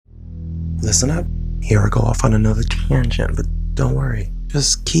listen up. Here I go off on another tangent, but don't worry.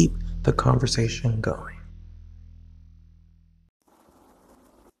 Just keep the conversation going.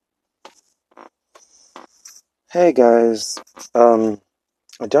 Hey guys, I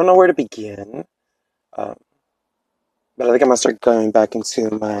don't know where to begin, um, but I think I'm gonna start going back into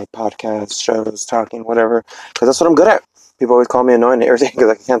my podcast shows, talking, whatever, because that's what I'm good at. People always call me annoying and irritating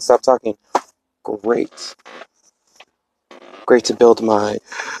because I can't stop talking. Great. Great to build my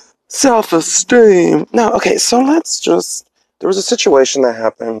self-esteem. No, okay, so there was a situation that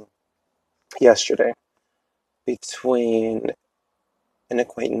happened yesterday between an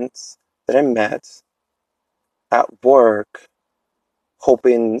acquaintance that I met at work,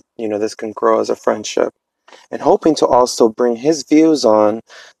 hoping, this can grow as a friendship, and hoping to also bring his views on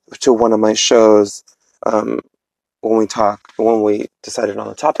to one of my shows, when we decided on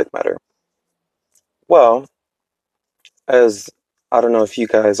the topic matter. Well, as I don't know if you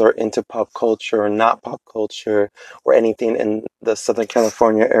guys are into pop culture or not pop culture or anything in the Southern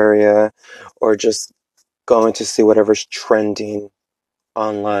California area, or just going to see whatever's trending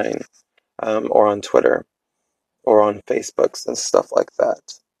online, or on Twitter or on Facebooks and stuff like that.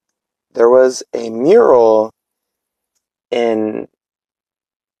 There was a mural in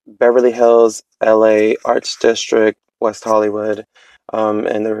Beverly Hills, LA Arts District, West Hollywood,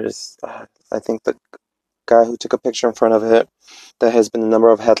 and there was, I think the guy who took a picture in front of it that has been a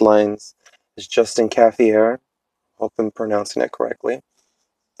number of headlines is Justin Caffier. Hope I'm pronouncing it correctly.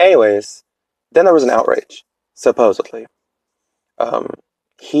 Anyways, then there was an outrage, supposedly. Um,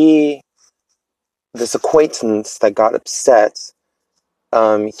 he, this acquaintance that got upset,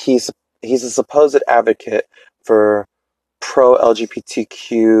 he's a supposed advocate for pro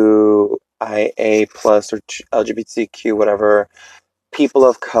LGBTQIA plus or LGBTQ whatever people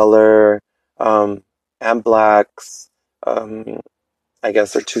of color, and blacks. I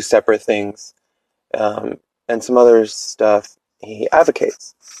guess they're two separate things, and some other stuff he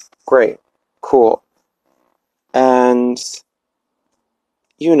advocates. Great, cool, and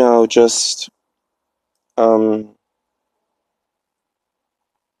just um,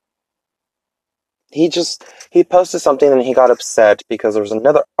 he posted something and he got upset because there was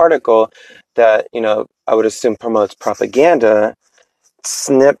another article that I would assume promotes propaganda.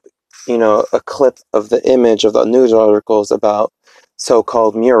 Snip, a clip of the image of the news articles about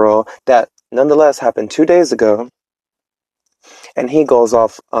so-called mural that nonetheless happened 2 days ago, and he goes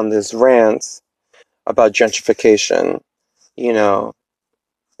off on this rant about gentrification, you know,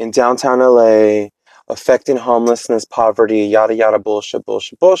 in downtown LA, affecting homelessness, poverty, yada yada bullshit,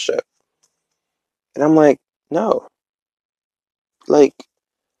 bullshit, bullshit. And I'm like, no. Like,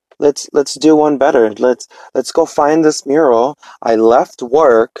 let's do one better. Let's go find this mural. I left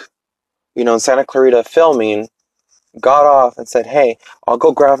work, in Santa Clarita filming, got off and said, hey, I'll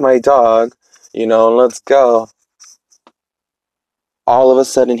go grab my dog, and let's go. All of a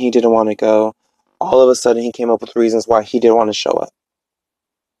sudden, he didn't want to go. All of a sudden, he came up with reasons why he didn't want to show up.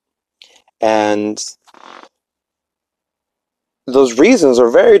 And those reasons are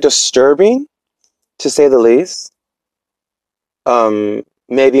very disturbing, to say the least.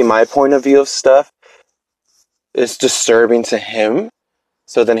 Maybe my point of view of stuff is disturbing to him.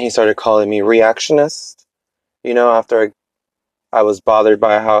 So then he started calling me reactionist, after I was bothered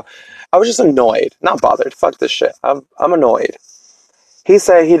by how I was just annoyed. Not bothered. Fuck this shit. I'm annoyed. He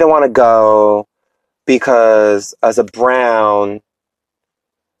said he didn't want to go because as a brown,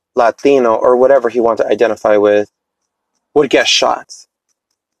 Latino, or whatever he wanted to identify with, would get shot.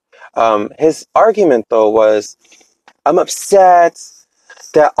 His argument, though, was, I'm upset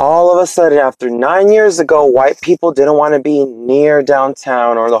that all of a sudden, after 9 years ago, white people didn't want to be near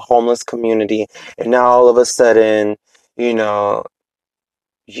downtown or the homeless community, and now all of a sudden, you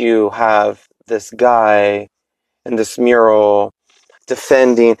have this guy in this mural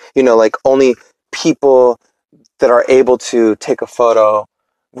defending, like only people that are able to take a photo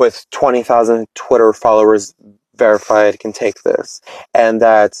with 20,000 Twitter followers verified can take this, and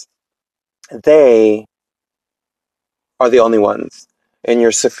that they are the only ones, and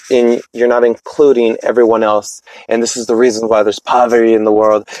you're not including everyone else, and this is the reason why there's poverty in the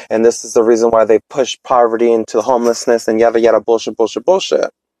world, and this is the reason why they push poverty into homelessness and yada yada bullshit, bullshit,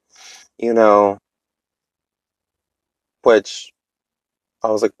 bullshit. Which I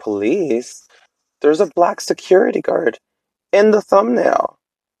was like, police? There's a black security guard in the thumbnail.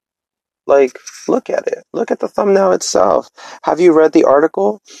 Like, look at it. Look at the thumbnail itself. Have you read the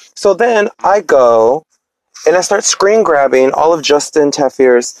article? So then I go and I start screen grabbing all of Justin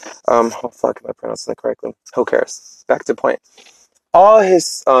Teffier's, oh fuck, am I pronouncing it correctly? Who cares? Back to point. All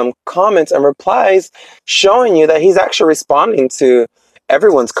his comments and replies showing you that he's actually responding to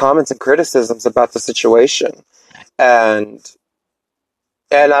everyone's comments and criticisms about the situation. And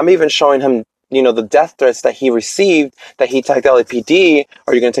I'm even showing him, the death threats that he received, that he tagged LAPD.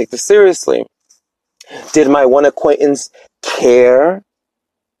 Are you going to take this seriously? Did my one acquaintance care?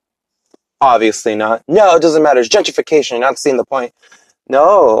 Obviously not. No, it doesn't matter. It's gentrification. You're not seeing the point.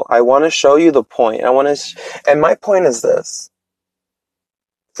 No, I want to show you the point. And my point is this.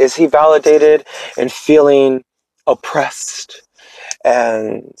 Is he validated and feeling oppressed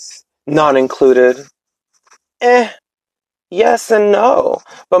and not included? Yes and no.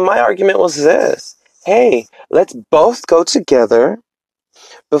 But my argument was this. Hey, let's both go together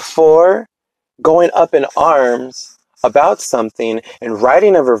before going up in arms about something and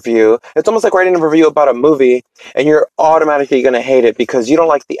writing a review. It's almost like writing a review about a movie and you're automatically going to hate it because you don't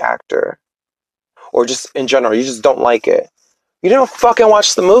like the actor. Or just in general, you just don't like it. You didn't fucking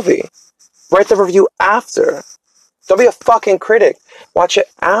watch the movie. Write the review after. Don't be a fucking critic. Watch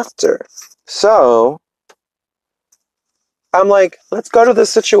it after. So, I'm like, let's go to this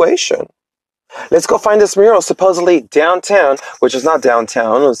situation. Let's go find this mural supposedly downtown, which is not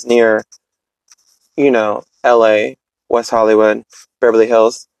downtown. It was near, LA, West Hollywood, Beverly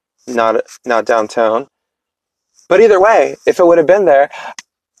Hills, not downtown. But either way, if it would have been there,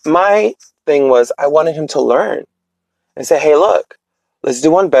 my thing was I wanted him to learn and say, hey, look, let's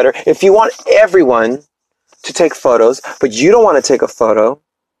do one better. If you want everyone to take photos, but you don't want to take a photo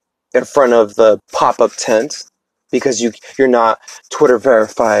in front of the pop-up tent because you're not Twitter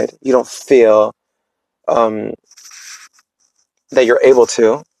verified, you don't feel that you're able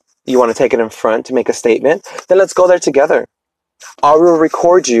to, you want to take it in front to make a statement, then let's go there together. I will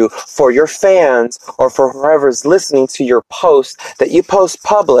record you for your fans or for whoever's listening to your post that you post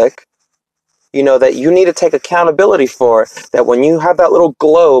public, that you need to take accountability for, that when you have that little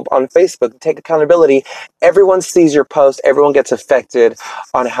globe on Facebook, take accountability, everyone sees your post, everyone gets affected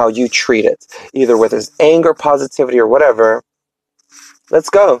on how you treat it, either with his anger, positivity, or whatever. Let's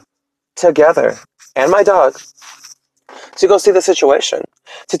go together, and my dog, to go see the situation,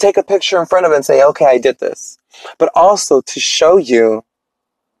 to take a picture in front of it and say, okay, I did this. But also to show you,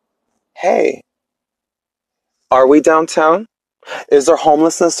 hey, are we downtown? Is there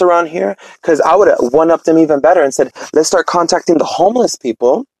homelessness around here? Because I would have one-upped them even better and said, let's start contacting the homeless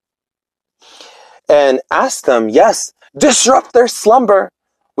people and ask them, yes, disrupt their slumber.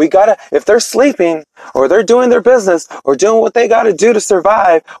 If they're sleeping or they're doing their business or doing what they gotta do to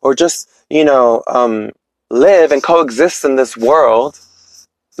survive or just, live and coexist in this world,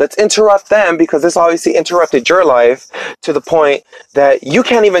 let's interrupt them because this obviously interrupted your life to the point that you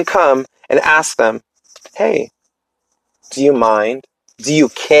can't even come and ask them, hey, do you mind? Do you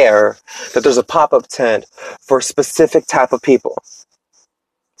care that there's a pop-up tent for a specific type of people?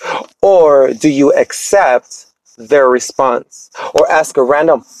 Or do you accept their response? Or ask a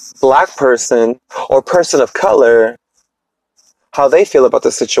random black person or person of color how they feel about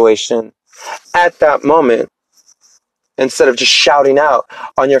the situation at that moment, instead of just shouting out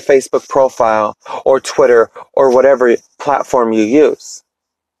on your Facebook profile or Twitter or whatever platform you use.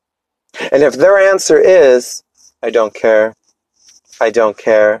 And if their answer is, I don't care, I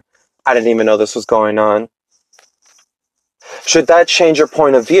didn't even know this was going on, should that change your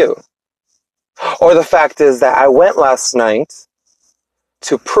point of view? Or the fact is that I went last night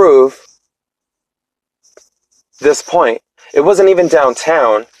to prove this point. It wasn't even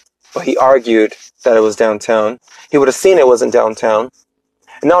downtown, but he argued that it was downtown. He would have seen it wasn't downtown.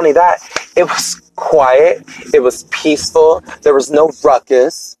 And not only that, it was quiet, it was peaceful, there was no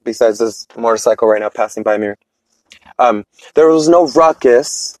ruckus, besides this motorcycle right now passing by me. There was no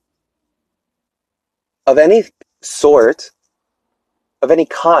ruckus of any sort, of any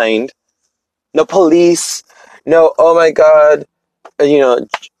kind, no police, no, oh my god,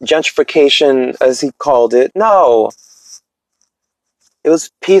 gentrification, as he called it. No. It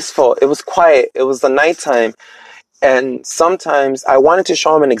was peaceful, it was quiet, it was the nighttime. And sometimes I wanted to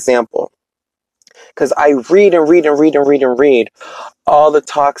show him an example. Because I read all the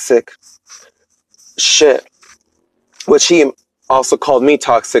toxic shit. Which he also called me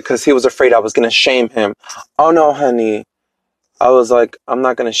toxic because he was afraid I was going to shame him. Oh no, honey. I was like, I'm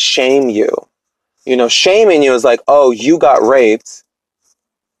not going to shame you. Shaming you is like, oh, you got raped.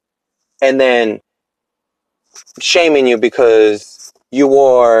 And then shaming you because you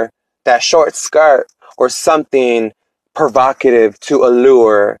wore that short skirt or something provocative to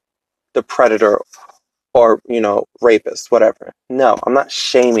allure the predator or, rapist, whatever. No, I'm not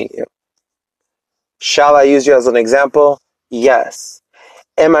shaming you. Shall I use you as an example? Yes.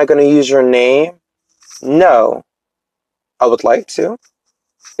 Am I going to use your name? No. I would like to.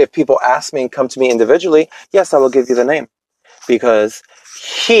 If people ask me and come to me individually, yes, I will give you the name. because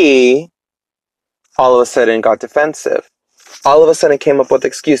he all of a sudden got defensive. All of a sudden came up with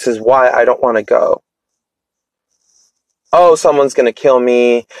excuses why I don't want to go. Oh, someone's going to kill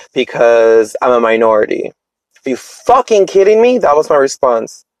me because I'm a minority. Are you fucking kidding me? That was my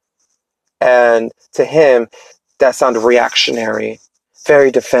response. And to him, that sounded reactionary, very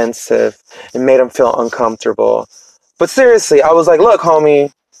defensive. It made him feel uncomfortable. But seriously, I was like, look,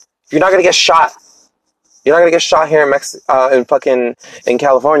 homie, you're not going to get shot. You're not going to get shot here in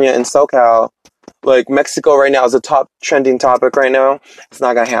California, in SoCal. Like, Mexico right now is a top trending topic right now. It's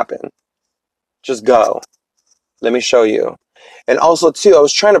not going to happen. Just go. Let me show you. And also, too, I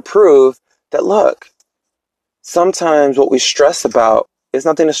was trying to prove that, look, sometimes what we stress about is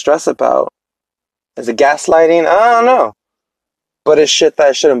nothing to stress about. Is it gaslighting? I don't know. But it's shit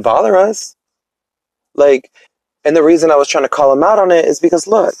that shouldn't bother us. Like, and the reason I was trying to call him out on it is because,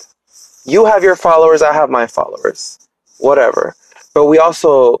 look, you have your followers, I have my followers. Whatever. But we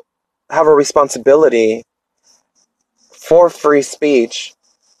also have a responsibility for free speech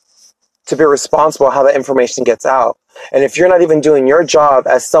to be responsible how that information gets out. And if you're not even doing your job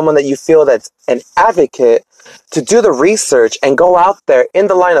as someone that you feel that's an advocate, to do the research and go out there in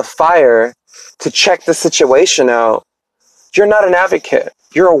the line of fire to check the situation out, you're not an advocate.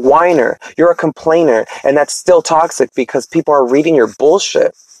 You're a whiner. You're a complainer. And that's still toxic because people are reading your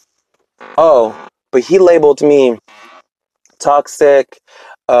bullshit. Oh, but he labeled me toxic.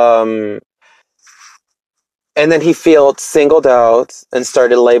 And then he felt singled out and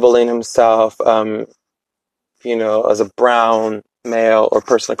started labeling himself, as a brown male or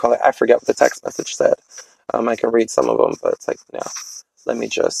person of color. I forget what the text message said. I can read some of them, but it's like,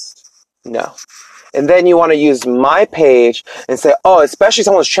 no. And then you want to use my page and say, oh, especially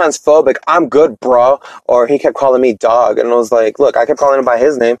someone's transphobic, I'm good, bro. Or he kept calling me dog. And I was like, look, I kept calling him by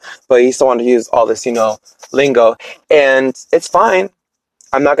his name, but he still wanted to use all this, lingo. And it's fine.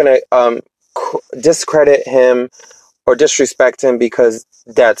 I'm not going to discredit him or disrespect him because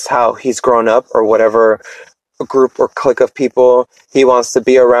that's how he's grown up or whatever group or clique of people he wants to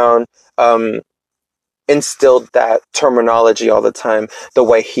be around. Instilled that terminology all the time, the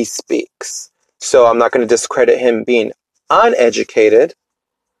way he speaks. So I'm not going to discredit him being uneducated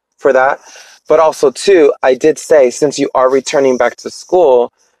for that. But also, too, I did say, since you are returning back to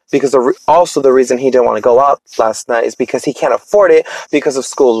school, because also the reason he didn't want to go out last night is because he can't afford it because of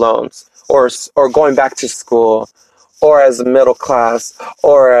school loans or going back to school or as a middle class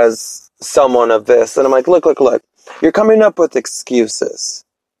or as someone of this. And I'm like, look, you're coming up with excuses.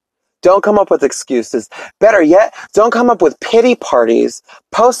 Don't come up with excuses. Better yet, don't come up with pity parties,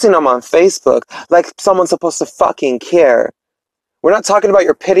 posting them on Facebook like someone's supposed to fucking care. We're not talking about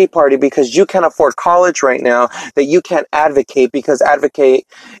your pity party because you can't afford college right now, that you can't advocate because advocate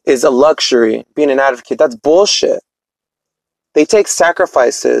is a luxury. Being an advocate, that's bullshit. They take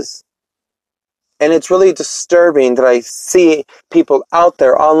sacrifices. And it's really disturbing that I see people out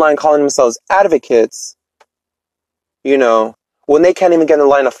there online calling themselves advocates, when they can't even get in the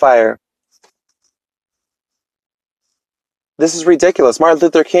line of fire. This is ridiculous. Martin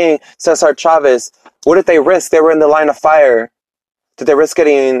Luther King, Cesar Chavez, what did they risk? They were in the line of fire. Did they risk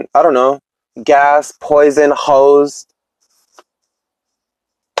getting, I don't know, gas, poison, hose?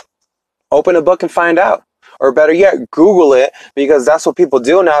 Open a book and find out. Or better yet, Google it, because that's what people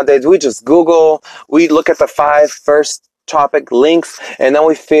do nowadays. We just Google, we look at the 5 first topic links, and then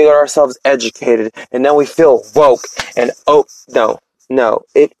we feel ourselves educated, and then we feel woke. And no,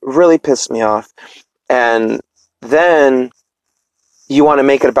 it really pissed me off. And then you want to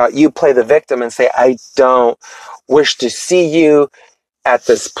make it about you, play the victim, and say, I don't wish to see you at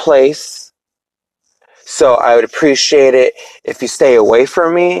this place, so I would appreciate it if you stay away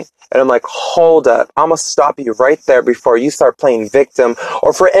from me. And I'm like, hold up. I'm going to stop you right there before you start playing victim.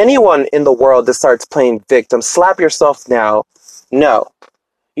 Or for anyone in the world that starts playing victim, slap yourself now. No.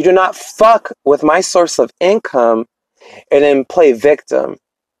 You do not fuck with my source of income and then play victim.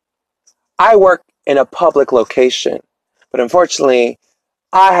 I work in a public location, but unfortunately,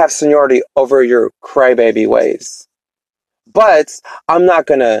 I have seniority over your crybaby ways. But I'm not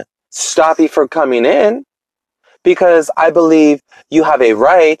going to stop you from coming in because I believe you have a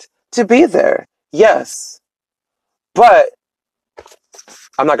right to be there. Yes. But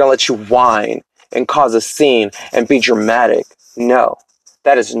I'm not going to let you whine and cause a scene and be dramatic. No,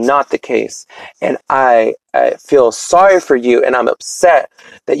 that is not the case. And I feel sorry for you, and I'm upset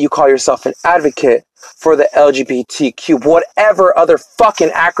that you call yourself an advocate for the LGBTQ, whatever other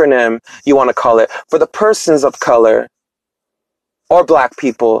fucking acronym you want to call it, for the persons of color, or black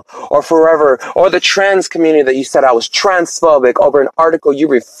people, or forever, or the trans community that you said I was transphobic over an article you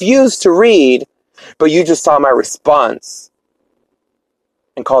refused to read, but you just saw my response.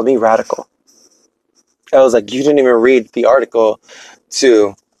 and called me radical. I was like, you didn't even read the article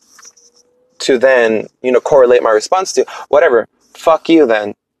to then, correlate my response to whatever. Fuck you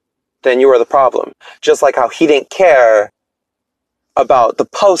then. Then you were the problem. Just like how he didn't care about the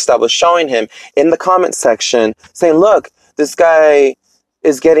post I was showing him in the comment section saying, look, this guy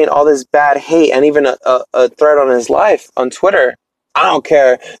is getting all this bad hate and even a threat on his life on Twitter. I don't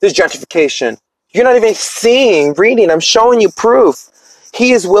care. This gentrification. You're not even reading. I'm showing you proof.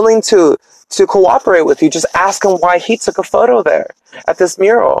 He is willing to cooperate with you. Just ask him why he took a photo there at this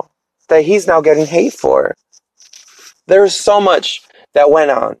mural that he's now getting hate for. There's so much that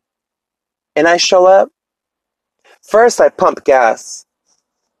went on. And I show up. First, I pump gas.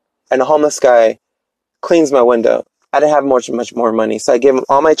 And a homeless guy cleans my window. I didn't have much more money, so I gave him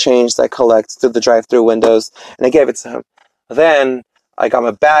all my change that I collect through the drive-through windows, and I gave it to him. Then I got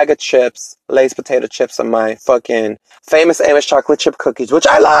my bag of chips, Lay's potato chips, and my fucking famous Amos chocolate chip cookies, which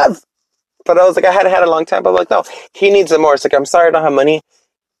I love. But I was like, I hadn't had it a long time. But I'm like, no, he needs it more. It's like, I'm sorry I don't have money.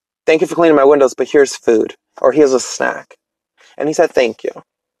 Thank you for cleaning my windows, but here's food, or here's a snack. And he said, thank you.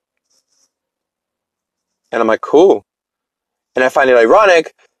 And I'm like, cool. And I find it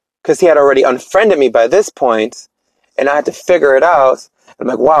ironic because he had already unfriended me by this point, and I had to figure it out. I'm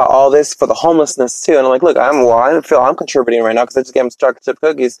like, wow, all this for the homelessness too. And I'm like, look, I feel I'm contributing right now because I just gave him chocolate chip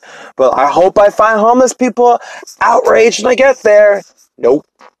cookies. But I hope I find homeless people outraged when I get there. Nope.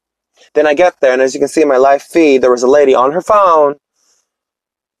 Then I get there, and as you can see in my live feed, there was a lady on her phone.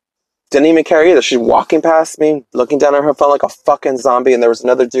 Didn't even care either. She's walking past me, looking down on her phone like a fucking zombie, and there was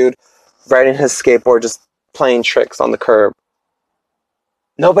another dude riding his skateboard just playing tricks on the curb.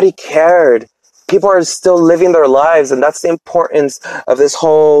 Nobody cared. People are still living their lives, and that's the importance of this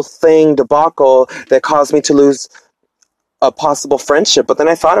whole thing debacle that caused me to lose a possible friendship. But then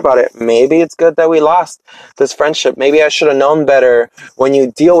I thought about it. Maybe it's good that we lost this friendship. Maybe I should have known better when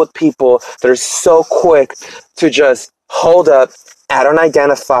you deal with people that are so quick to just hold up, I don't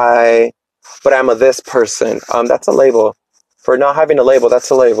identify, but I'm a this person. That's a label. For not having a label, that's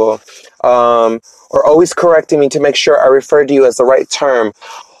a label. Or always correcting me to make sure I refer to you as the right term.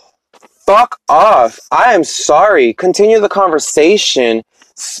 Fuck off. I am sorry. Continue the conversation.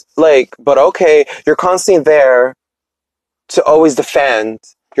 But okay, you're constantly there to always defend.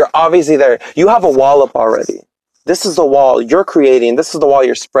 You're obviously there. You have a wall up already. This is the wall you're creating. This is the wall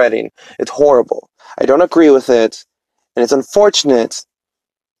you're spreading. It's horrible. I don't agree with it. And it's unfortunate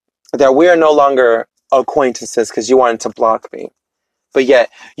that we are no longer acquaintances because you wanted to block me. But yet,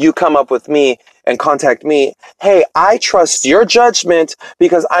 you come up with me and contact me. Hey, I trust your judgment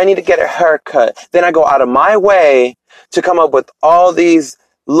because I need to get a haircut. Then I go out of my way to come up with all these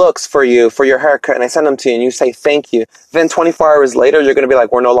looks for you, for your haircut, and I send them to you, and you say thank you. Then 24 hours later, you're going to be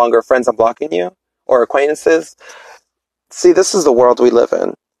like, we're no longer friends, I'm blocking you? Or acquaintances? See, this is the world we live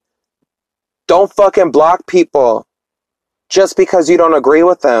in. Don't fucking block people just because you don't agree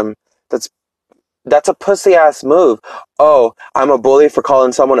with them. That's a pussy-ass move. Oh, I'm a bully for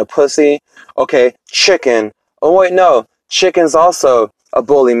calling someone a pussy? Okay, chicken. Oh, wait, no. Chicken's also a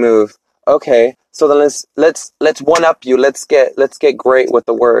bully move. Okay, so then let's one-up you. Let's get great with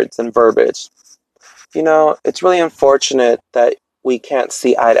the words and verbiage. It's really unfortunate that we can't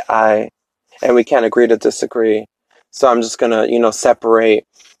see eye to eye and we can't agree to disagree. So I'm just gonna, separate,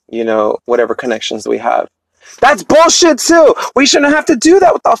 whatever connections we have. That's bullshit too. We shouldn't have to do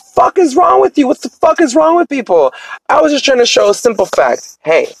that. What the fuck is wrong with you? What the fuck is wrong with people? I was just trying to show a simple fact.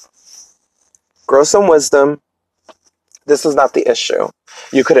 Hey, grow some wisdom. This is not the issue.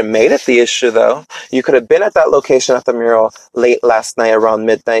 You could have made it the issue though. You could have been at that location at the mural late last night around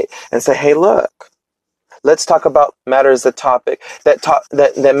midnight and say, hey, look, let's talk about matters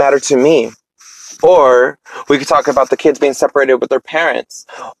that matter to me. Or we could talk about the kids being separated with their parents.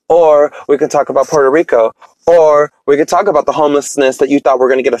 Or we could talk about Puerto Rico. Or we could talk about the homelessness that you thought were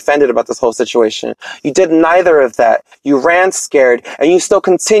going to get offended about this whole situation. You did neither of that. You ran scared, and you still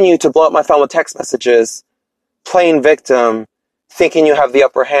continue to blow up my phone with text messages, playing victim, thinking you have the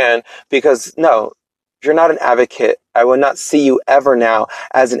upper hand, because no, you're not an advocate. I will not see you ever now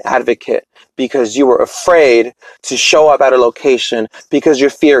as an advocate because you were afraid to show up at a location because you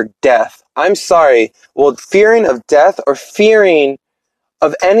feared death. I'm sorry. Well, fearing of death or fearing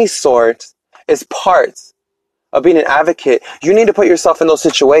of any sort is part of being an advocate. You need to put yourself in those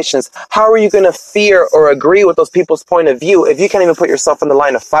situations. How are you going to fear or agree with those people's point of view if you can't even put yourself in the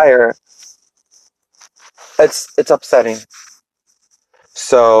line of fire? It's upsetting.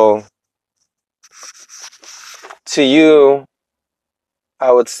 So, to you,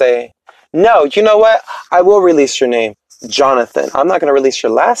 I would say, no, you know what? I will release your name, Jonathan. I'm not going to release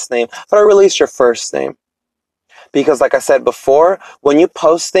your last name, but I'll release your first name. Because like I said before, when you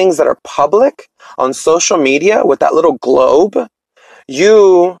post things that are public on social media with that little globe,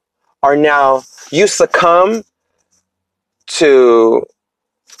 you you succumb to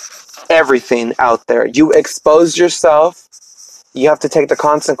everything out there. You expose yourself. You have to take the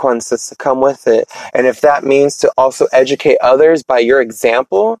consequences to come with it. And if that means to also educate others by your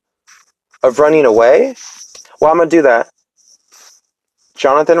example of running away, well, I'm going to do that.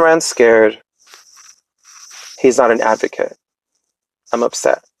 Jonathan ran scared. He's not an advocate. I'm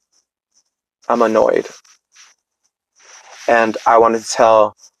upset. I'm annoyed. And I wanted to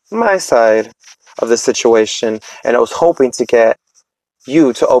tell my side of the situation. And I was hoping to get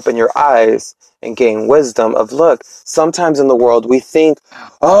you to open your eyes and gain wisdom of, look, sometimes in the world we think,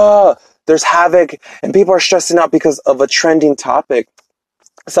 oh, there's havoc and people are stressing out because of a trending topic.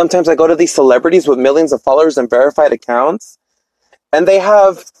 Sometimes I go to these celebrities with millions of followers and verified accounts, and they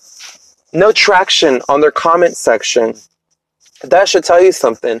have no traction on their comment section. That should tell you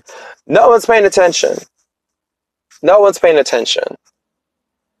something. No one's paying attention. No one's paying attention.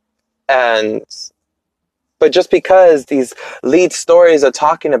 But just because these lead stories are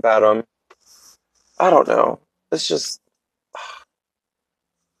talking about them, I don't know. It's just,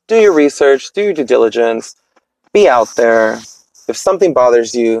 do your research, do your due diligence, be out there. If something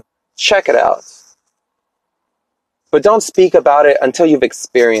bothers you, check it out. But don't speak about it until you've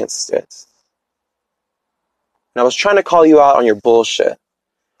experienced it. And I was trying to call you out on your bullshit.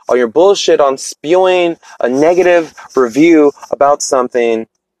 On your bullshit on spewing a negative review about something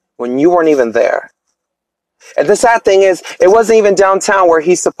when you weren't even there. And the sad thing is, it wasn't even downtown where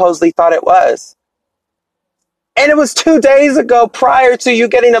he supposedly thought it was. And it was 2 days ago prior to you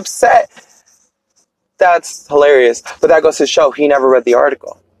getting upset. That's hilarious. But that goes to show he never read the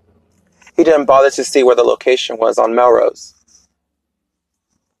article. He didn't bother to see where the location was on Melrose.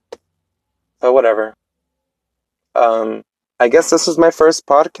 But whatever. I guess this was my first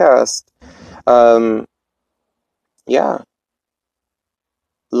podcast. Yeah.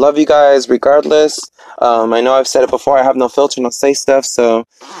 Love you guys regardless. I know I've said it before, I have no filter, no say stuff, so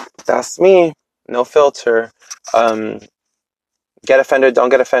that's me. No filter. Get offended, don't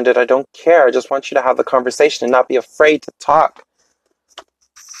get offended, I don't care. I just want you to have the conversation and not be afraid to talk.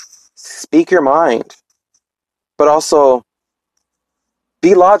 Speak your mind. But also,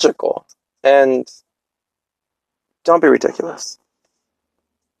 be logical. And don't be ridiculous.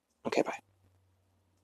 Okay, bye.